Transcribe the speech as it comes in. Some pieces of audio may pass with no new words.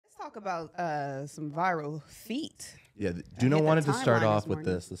talk about some viral feet. Yeah, Juno wanted to start off with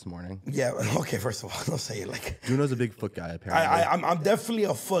this morning. Yeah, okay, first of all, don't say it like... Juno's a big foot guy, apparently. I'm definitely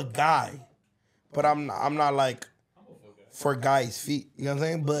a foot guy, but I'm not like for guys' feet. You know what I'm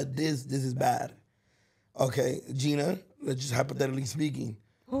saying? But this is bad. Okay, Gina, let's just hypothetically speaking.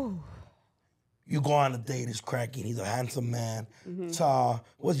 Ooh. You go on a date, it's cracking. He's a handsome man, tall.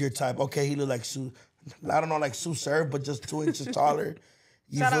 What's your type? Okay, he look like Sue. I don't know, like Sue Surf, but just 2 inches taller.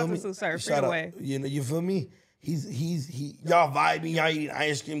 Shout out to Sue Surf, free away. You know, you feel me? Y'all vibing, y'all eating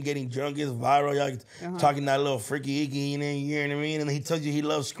ice cream, getting drunk, it's viral. Y'all talking that little freaky icky, you know what I mean? And he tells you he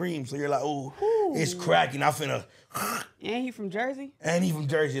loves Scream, so you're like, ooh, it's cracking. I finna. And he from Jersey? And he from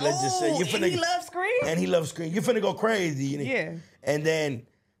Jersey, let's just say. And he loves Scream? And he loves Scream. You finna go crazy. You know? Yeah. And then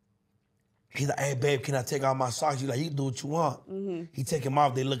he's like, hey, babe, can I take off my socks? You like, you do what you want. He take them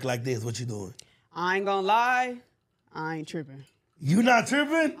off, they look like this. What you doing? I ain't gonna lie, I ain't tripping. You not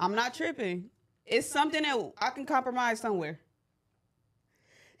tripping? I'm not tripping. It's something that I can compromise somewhere.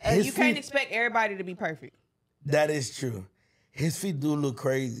 You can't expect everybody to be perfect. That is true. His feet do look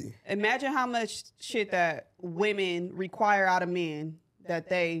crazy. Imagine how much shit that women require out of men that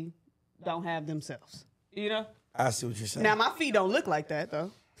they don't have themselves. You know? I see what you're saying. Now, my feet don't look like that,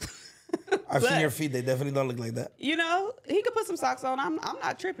 though. I've seen your feet. They definitely don't look like that. You know, he could put some socks on. I'm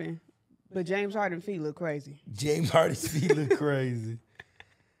not tripping. But James Harden's feet look crazy. James Harden's feet look crazy.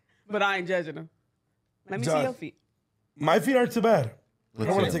 But I ain't judging him. Let me see your feet. My feet aren't too bad. I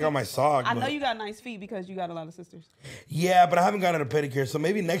don't want to take out my sock. I know you got nice feet because you got a lot of sisters. Yeah, but I haven't gotten a pedicure, so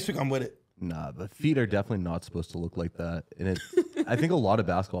maybe next week I'm with it. Nah, the feet are definitely not supposed to look like that. And I think a lot of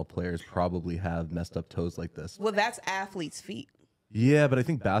basketball players probably have messed up toes like this. Well, that's athletes' feet. Yeah, but I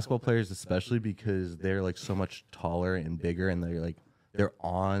think basketball players especially because they're like so much taller and bigger and they're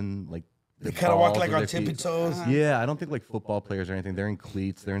on like they kind of walk like on tippy toes. Yeah, I don't think like football players or anything. They're in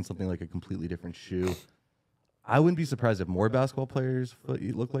cleats. They're in something like a completely different shoe. I wouldn't be surprised if more basketball players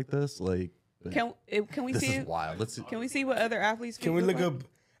look like this. Like, can we this see? This it? is wild. Let's see. Can we see what other athletes? Can we look up?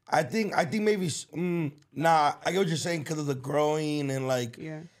 I think maybe. Nah, I get what you're saying because of the growing and like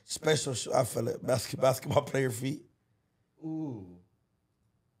special. I feel it. Basketball player feet. Ooh.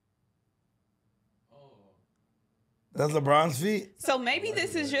 That's LeBron's feet. So maybe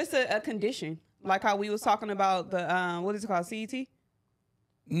this is just a condition, like how we was talking about the what is it called, CET?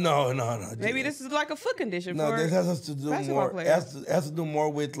 No. Maybe this is like a foot condition. No, for this has to do more. It has to do more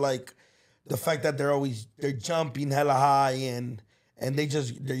with like the fact that they're jumping hella high and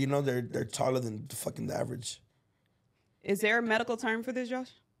they're taller than fucking the average. Is there a medical term for this,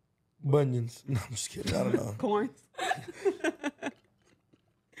 Josh? Bunions. No, I'm just kidding. I don't know. Corns.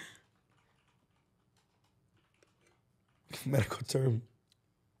 Medical term.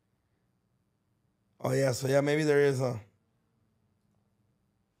 Oh yeah, so yeah, maybe there is a.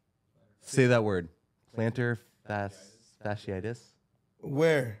 Say that word. Plantar fasciitis.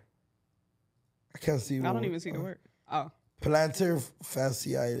 Where? I can't see. I don't even see the word. Oh. Plantar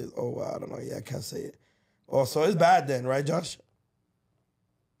fasciitis. Oh wow, I don't know. Yeah, I can't say it. Oh, so it's bad then, right, Josh?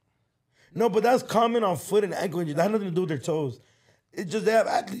 No, but that's common on foot and ankle injuries. That has nothing to do with their toes. It's just they have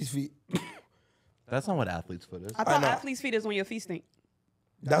athlete's feet. That's not what athlete's foot is. I thought athlete's feet is when your feet stink.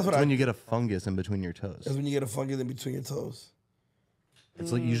 That's when you get a fungus in between your toes. That's when you get a fungus in between your toes.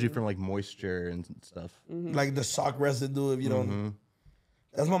 It's like usually from like moisture and stuff. Like the sock residue if you don't.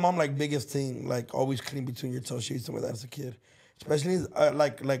 That's my mom like biggest thing. Like always clean between your toes. She used to wear that as a kid. Especially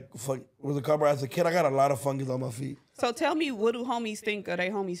was a cover as a kid. I got a lot of fungus on my feet. So tell me, what do homies think of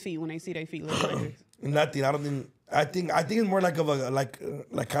their homies' feet when they see their feet look like this? Nothing. I don't think. I think it's more like of a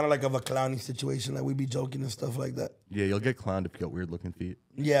kind of like of a clowning situation. Like we be joking and stuff like that. Yeah, you'll get clowned if you got weird looking feet.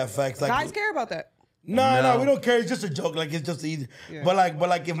 Yeah, facts. Like, guys care about that. No, we don't care. It's just a joke. Like it's just easy. Yeah. But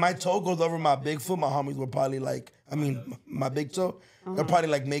like if my toe goes over my big foot, my homies will probably my big toe. They'll probably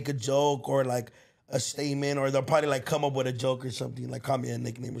like make a joke or like a statement, or they'll probably like come up with a joke or something, like call me a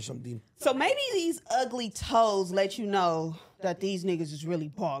nickname or something. So maybe these ugly toes let you know that these niggas is really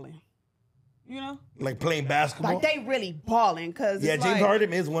balling. You know? Like playing basketball? Like they really balling. Cause yeah, James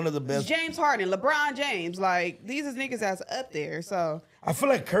Harden is one of the best. James Harden, LeBron James, like these is niggas that's up there. So I feel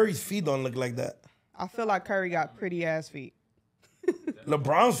like Curry's feet don't look like that. I feel like Curry got pretty ass feet.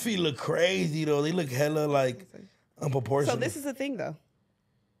 LeBron's feet look crazy though. They look hella like unproportionate. So this is the thing though.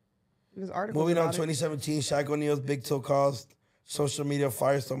 This article. Moving on, 2017, Shaq O'Neal's big toe caused social media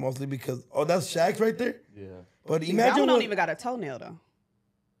firestorm mostly because that's Shaq's right there. Yeah. But imagine don't even got a toenail though.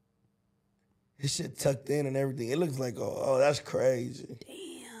 His shit tucked in and everything. It looks like that's crazy.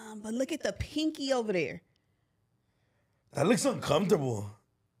 Damn, but look at the pinky over there. That looks uncomfortable.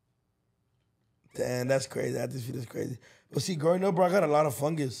 Damn, that's crazy. I just feel it's crazy. But see, growing up, bro, I got a lot of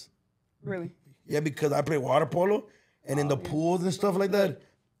fungus. Really? Yeah, because I play water polo, and in the pools and stuff like that,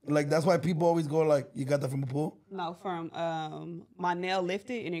 like that's why people always go like, "You got that from a pool?" No, from my nail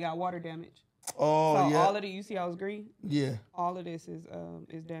lifted and it got water damage. Oh So yeah. all of the you see I was green. Yeah. All of this is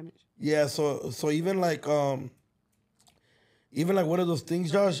damaged. Yeah. So even like what are those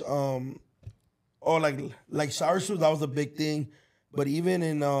things, Josh? Like shower shoes, that was a big thing. But even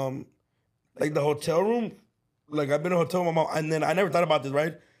in like the hotel room, like I've been in a hotel with my mom, and then I never thought about this,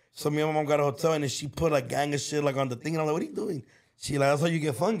 right? So me and my mom got a hotel, and then she put a gang of shit like on the thing, and I'm like, "What are you doing?" She like, "That's how you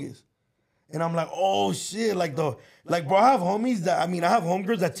get fungus." And I'm like, "Oh shit!" Like bro, I have homies that I have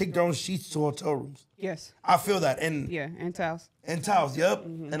homegirls that take their own sheets to hotel rooms. Yes. I feel that, and And towels. and towels, yep.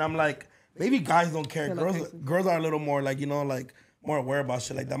 And I'm like, maybe guys don't care. Girls are a little more like like more aware about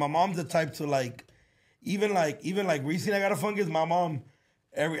shit like that. My mom's the type to like, even recently I got a fungus. My mom.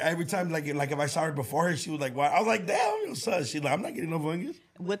 Every time, like if I showered before her, she was like, "Why?" I was like, "Damn, son." She's like, "I'm not getting no fungus."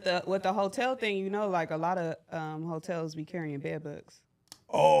 With the hotel thing, like a lot of hotels be carrying bed bugs.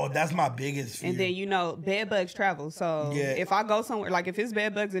 Oh, that's my biggest fear. And then bed bugs travel. So if I go somewhere, like if it's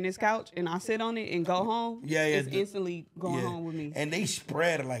bed bugs in this couch and I sit on it and go home, it's instantly going home with me. And they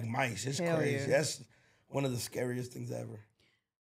spread like mice. It's Hell crazy. yeah. That's one of the scariest things ever.